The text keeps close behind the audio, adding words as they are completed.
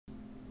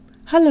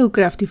Hello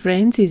crafty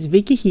friends, it's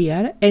Vicky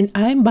here and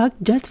I'm back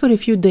just for a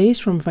few days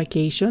from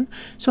vacation,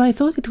 so I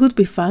thought it would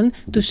be fun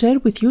to share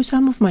with you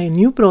some of my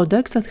new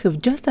products that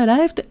have just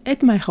arrived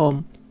at my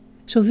home.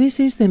 So this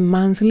is the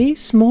monthly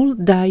Small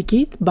Die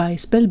kit by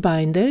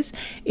Spellbinders.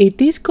 It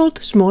is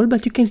called small,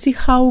 but you can see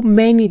how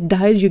many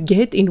dies you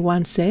get in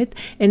one set,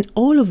 and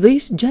all of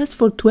this just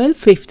for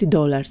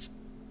 $12.50.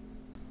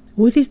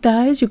 With these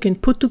dies you can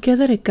put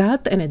together a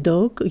cat and a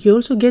dog. You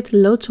also get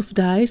lots of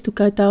dies to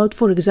cut out,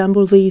 for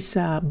example, these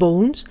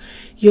bones.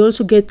 You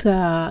also get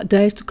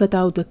dies to cut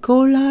out the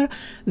collar.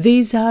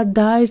 These are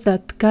dies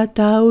that cut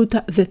out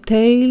the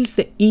tails,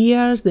 the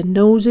ears, the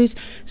noses,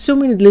 so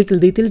many little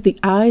details, the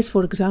eyes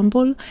for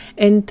example.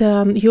 And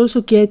you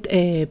also get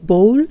a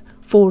bowl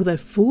for their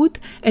food,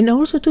 and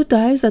also two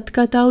dies that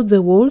cut out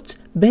the words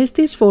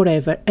 "Besties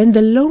Forever" and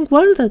the long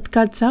one that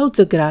cuts out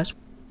the grass.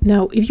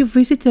 Now, if you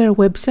visit their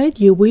website,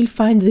 you will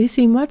find this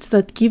image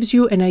that gives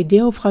you an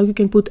idea of how you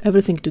can put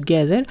everything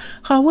together.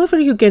 However,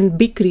 you can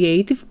be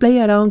creative, play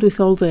around with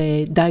all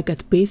the die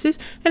cut pieces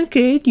and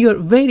create your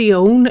very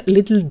own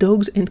little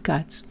dogs and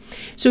cats.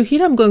 So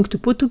here I'm going to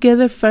put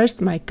together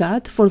first my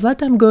cat. For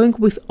that I'm going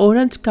with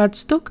orange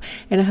cardstock,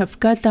 and I have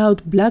cut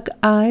out black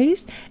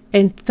eyes,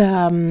 and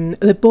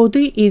the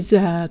body is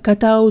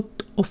cut out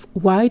of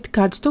white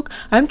cardstock.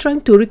 I'm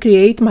trying to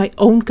recreate my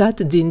own cat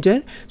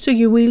Ginger, so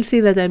you will see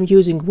that I'm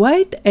using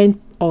white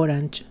and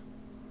orange.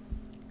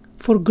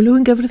 For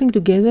gluing everything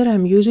together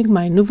I'm using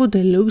my Nuvo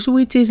Deluxe,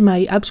 which is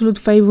my absolute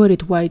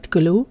favorite white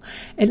glue,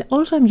 and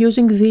also I'm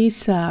using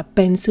this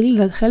pencil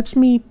that helps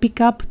me pick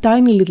up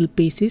tiny little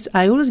pieces.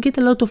 I always get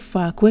a lot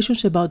of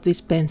questions about this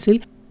pencil.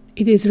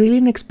 It is really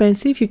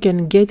inexpensive, you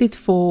can get it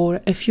for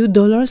a few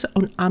dollars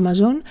on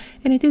Amazon,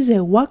 and it is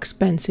a wax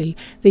pencil.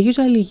 They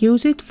usually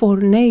use it for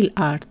nail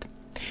art.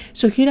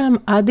 So here I'm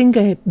adding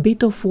a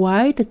bit of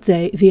white at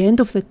the end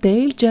of the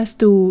tail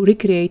just to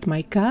recreate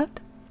my cat,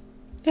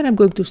 and I'm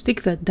going to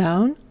stick that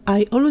down.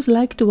 I always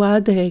like to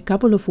add a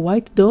couple of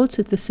white dots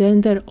at the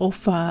center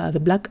of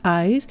the black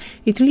eyes.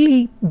 It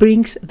really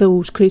brings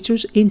those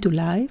creatures into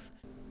life.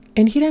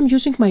 And here I'm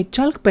using my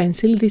chalk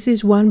pencil. This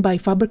is one by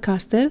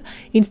Faber-Castell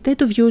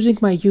instead of using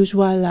my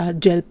usual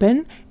gel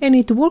pen, and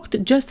it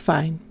worked just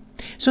fine.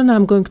 So now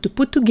I'm going to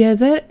put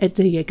together at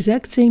the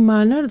exact same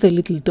manner the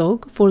little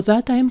dog. For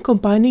that I am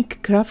combining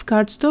craft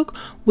cardstock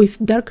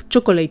with dark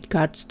chocolate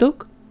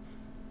cardstock.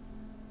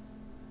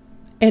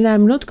 And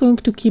I'm not going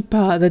to keep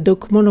the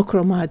dog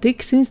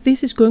monochromatic, since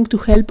this is going to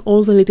help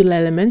all the little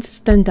elements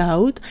stand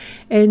out,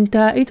 and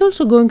it's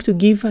also going to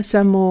give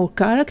some more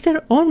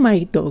character on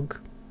my dog.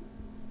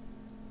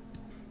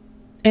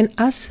 And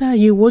as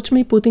you watch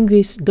me putting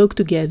this dog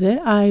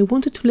together, I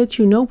wanted to let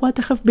you know what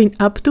I have been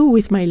up to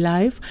with my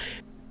life.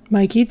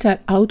 My kids are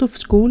out of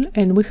school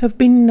and we have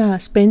been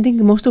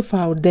spending most of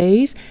our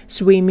days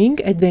swimming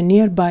at the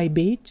nearby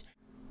beach.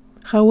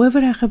 However,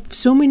 I have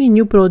so many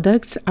new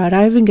products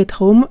arriving at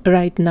home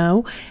right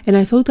now, and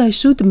I thought I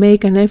should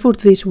make an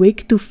effort this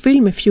week to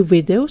film a few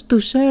videos to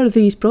share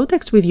these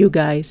products with you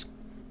guys.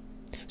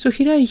 So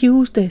here I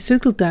used a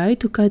circle die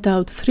to cut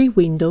out 3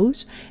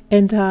 windows,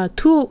 and on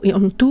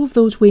two of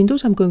those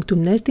windows I'm going to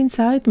nest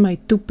inside my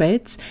 2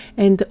 pets,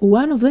 and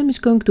one of them is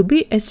going to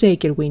be a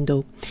shaker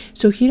window.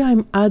 So here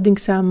I'm adding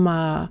some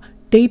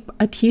tape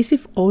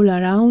adhesive all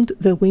around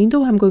the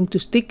window. I'm going to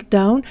stick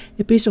down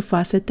a piece of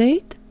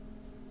acetate.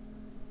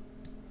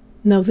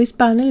 Now this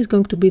panel is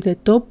going to be the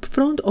top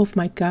front of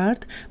my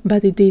card,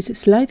 but it is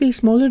slightly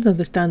smaller than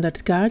the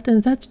standard card,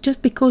 and that's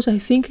just because I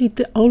think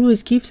it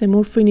always gives a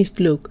more finished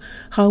look.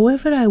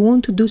 However, I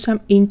want to do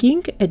some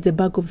inking at the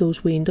back of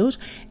those windows,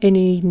 and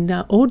in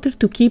order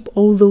to keep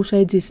all those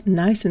edges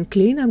nice and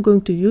clean, I'm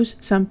going to use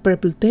some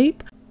purple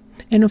tape.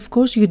 And of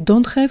course you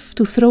don't have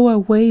to throw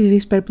away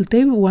this purple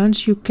tape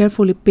once you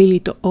carefully peel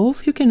it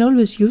off. You can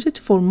always use it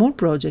for more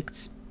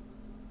projects.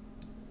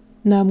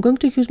 Now I'm going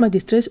to use my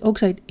Distress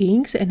Oxide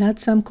inks and add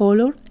some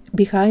color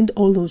behind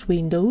all those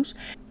windows.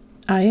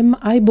 I am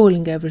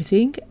eyeballing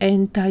everything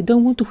and I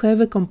don't want to have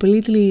a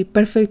completely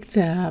perfect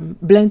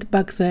blend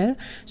back there,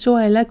 so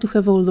I like to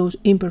have all those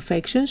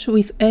imperfections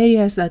with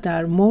areas that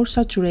are more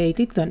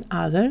saturated than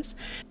others.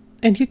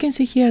 And you can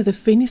see here the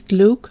finished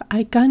look.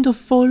 I kind of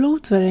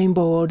followed the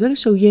rainbow order,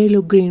 so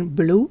yellow, green,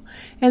 blue,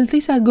 and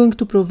these are going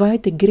to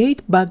provide a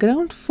great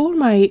background for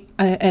my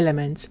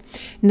elements.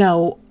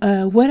 Now,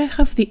 where I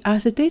have the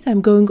acetate, I'm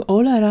going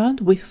all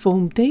around with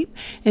foam tape,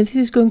 and this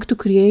is going to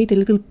create a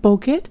little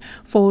pocket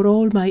for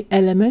all my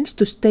elements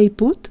to stay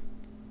put.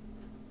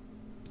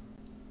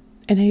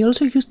 And I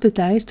also used the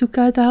dies to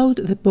cut out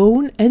the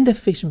bone and the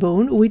fish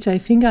bone, which I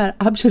think are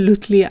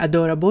absolutely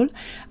adorable.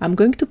 I'm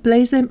going to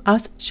place them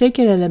as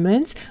shaker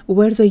elements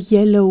where the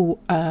yellow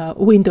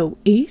window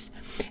is,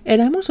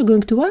 and I'm also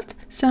going to add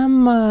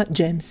some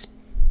gems.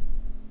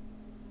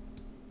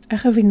 I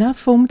have enough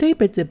foam tape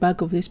at the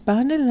back of this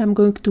panel, and I'm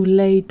going to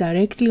lay it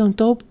directly on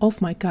top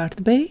of my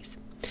card base.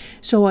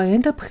 So I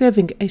end up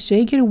having a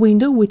shaker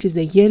window, which is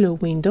the yellow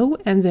window,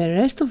 and the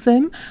rest of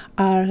them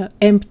are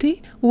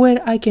empty,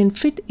 where I can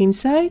fit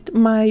inside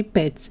my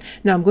pets.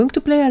 Now I'm going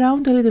to play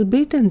around a little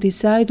bit and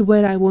decide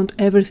where I want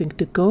everything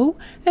to go,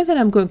 and then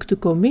I'm going to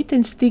commit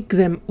and stick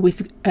them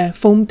with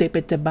foam tape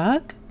at the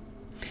back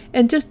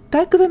and just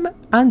tuck them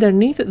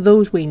underneath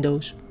those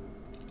windows.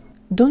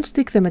 Don't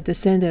stick them at the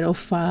center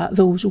of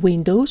those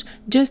windows,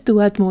 just to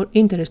add more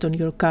interest on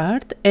your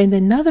card. And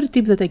another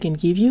tip that I can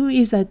give you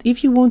is that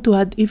if you want to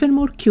add even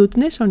more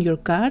cuteness on your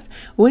card,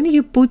 when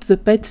you put the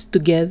pets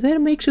together,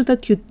 make sure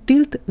that you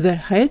tilt their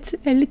heads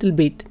a little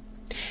bit.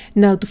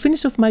 Now to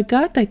finish off my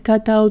card, I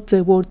cut out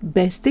the word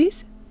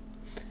Besties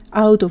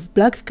out of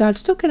black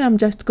cardstock and I'm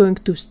just going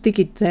to stick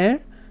it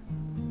there.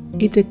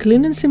 It's a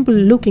clean and simple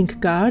looking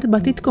card,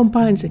 but it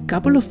combines a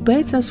couple of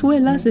pets as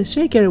well as a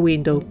shaker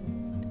window.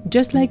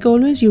 Just like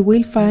always, you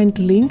will find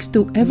links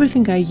to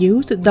everything I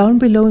used down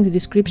below in the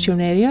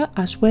description area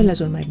as well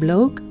as on my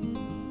blog.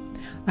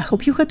 I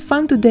hope you had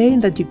fun today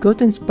and that you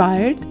got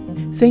inspired.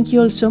 Thank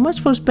you all so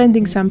much for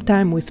spending some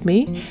time with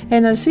me,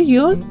 and I'll see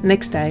you all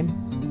next time.